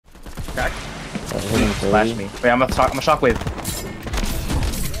Flash me. Wait, I'm a shockwave.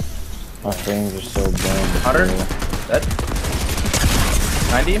 My frames are so dumb. 100. Dead.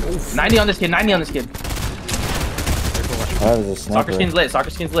 90. Oof. 90 on this kid. 90 on this kid. That was a sniper. Soccer skin's lit. Soccer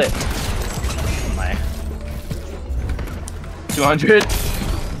skin's lit. Oh my. 200.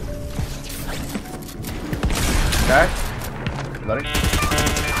 Okay. Reloading.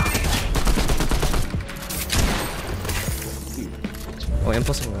 Oh,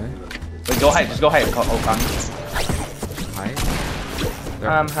 impossible, eh? Wait, go high. Just go high. Oh, Kami. High?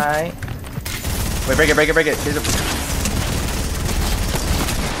 High. Wait, break it. Here's a...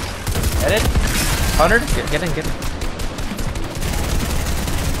 Edit. 100. Get in.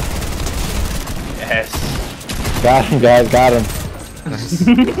 Yes. Got him, guys. Got him. Nice.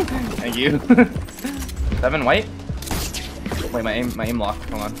 Thank you. 7 white. Wait, my aim lock.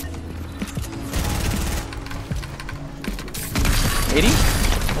 Hold on. 80.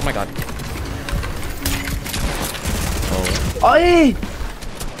 Oh my god. Oh, hey!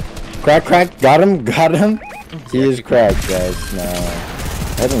 Crack. Got him. He is cracked, guys. No.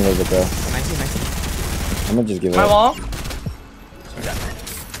 I didn't live it though. 19. I'm gonna just give it My up. wall.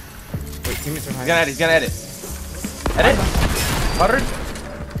 Wait, teammates are high. He's gonna edit. Edit. 100.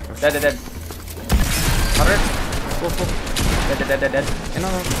 Dead. 100. Full. Dead. No.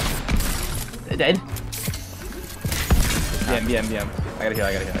 Dead. BM. I gotta kill. Oh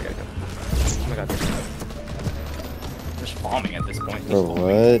my god. They're spamming at this point. Bro,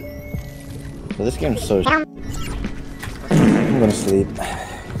 what? Bro, this game's so I'm gonna sleep.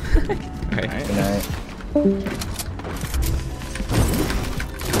 Alright. Good night.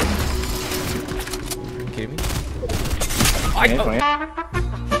 Kidding me?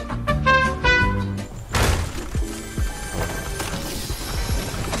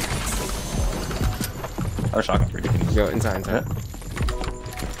 Oh, shotgun for you. Go inside.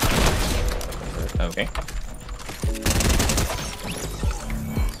 Okay.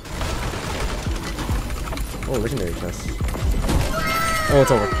 Oh, legendary chest. Oh,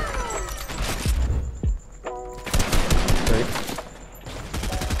 it's over. Wait.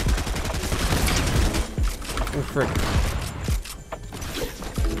 Oh, frick.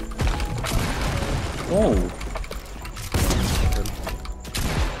 Oh.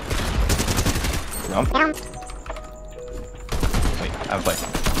 Jump. Wait, I have a play.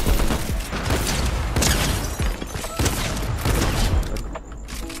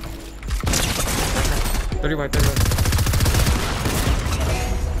 Dirty white.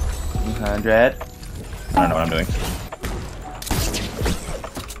 100. I don't know what I'm doing.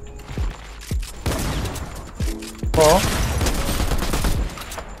 Oh.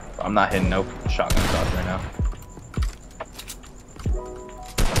 I'm not hitting no shotgun shots right now.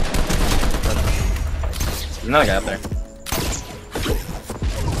 There's another guy up there.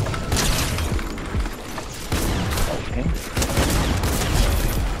 Okay.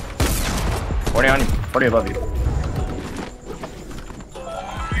 40 on you. 40 above you.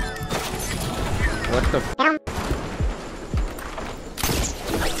 What the f?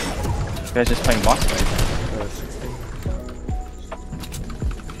 This guy's just playing boss fight. Oh, 16.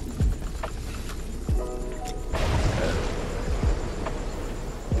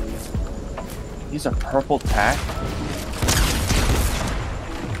 He's a purple tack.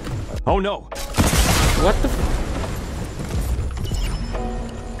 Oh no! What the f?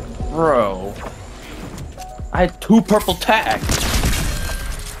 Bro. I had 2 purple tags.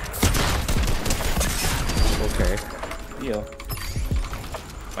 Okay. Deal.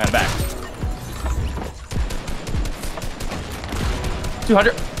 Wait, I'm back.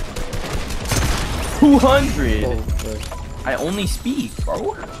 200. 200. Oh, I only speak,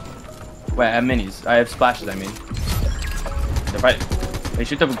 bro. Wait, I have minis. I have splashes. I mean, they're fighting. Hey,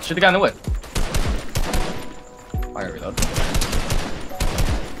 shoot the guy in the wood. I gotta reload.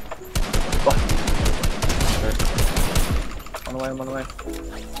 Oh. I'm on the way.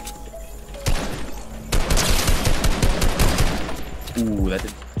 Ooh, that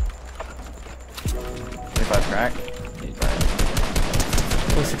did. 25 crack.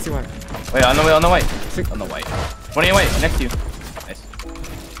 85. Oh, 61. Wait, on the way. On the white. 20 white, next to you. Nice.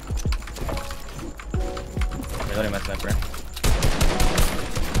 Reloading my sniper.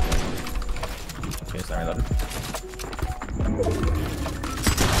 Okay, it's not reloaded.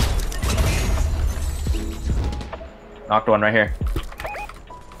 Knocked one right here.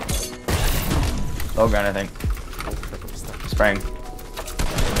 Low ground, I think. Spraying.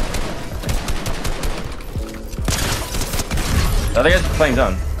 The other guy's playing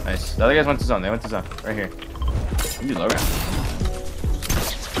zone. Nice. The other guys went to zone. They went to zone. Right here. You do low ground.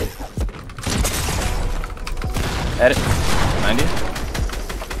 Edit. 90.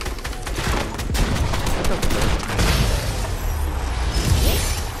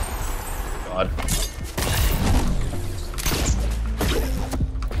 God.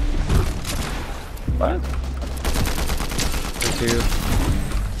 What? 32.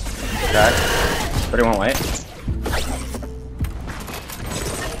 Crack. 31 white.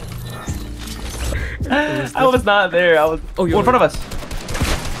 I was not there. I was. Oh, you're in front of us.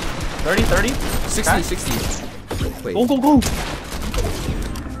 30, 30. 60, Crack. 60. Wait. Go, go, go. I was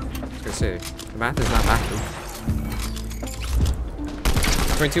gonna say, the math is not mathing.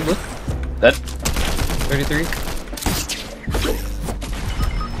 22 blue. Dead. 33.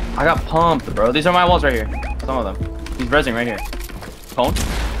 I got pumped, bro. These are my walls right here. Some of them. He's rezzing right here. Cone.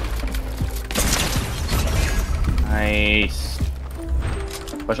 Nice.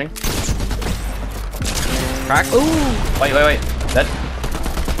 Pushing. Crack. Ooh. Wait, wait, wait. Dead.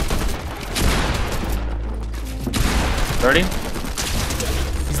 30.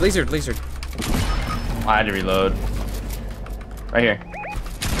 He's lasered. I had to reload. Right here.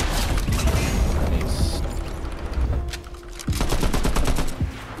 Nice.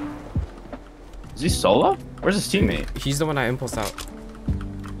 Is he solo? Where's his teammate? He's the one I impulsed out.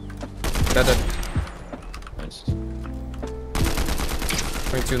 Dead. Nice.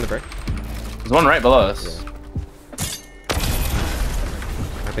 22 in the brick. There's one right below us. Yeah.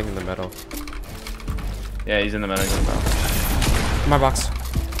 I think in the middle. Yeah, he's in the middle. My box.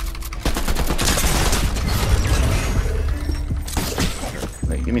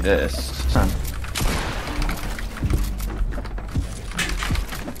 Wait, give me this. Son.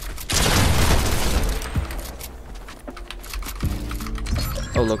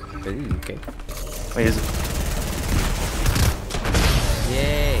 Oh look. Ooh, okay. Wait, is it?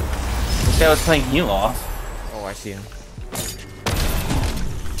 Yay. This guy was playing heal off. Oh, I see him.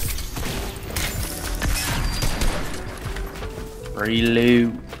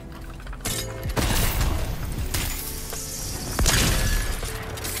 Reload.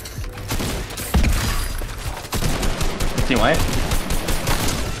 Team white.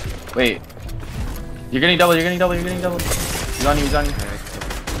 Wait. You're getting double. He's on you.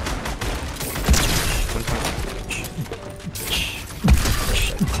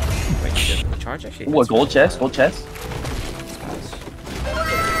 Wait, charge actually. Ooh, a gold chest.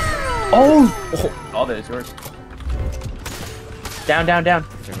 Oh! All that is yours. Down.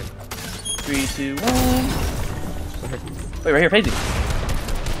 3, 2, 1. Wait, right here, Paisy.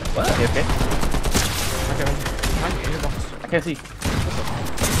 What? Okay. I can't see.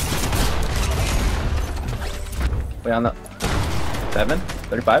 Wait, on the 7,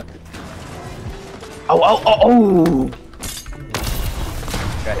 35. Oh!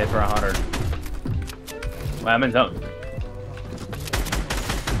 Got hit for 100. Well, I'm in zone.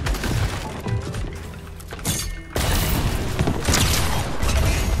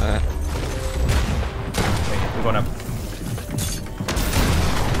 Wait, I'm going up.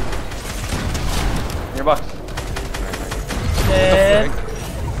 Your box. Dead.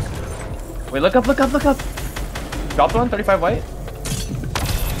 Wait, look up. Dropped one, 35 white.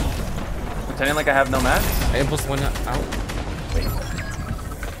 Pretending like I have no max. I impulsed one out. Wait.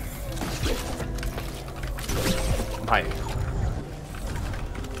 Hi.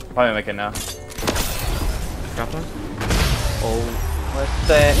 Probably make it now. Drop one. Oh. What's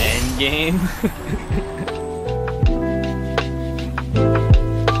the end game?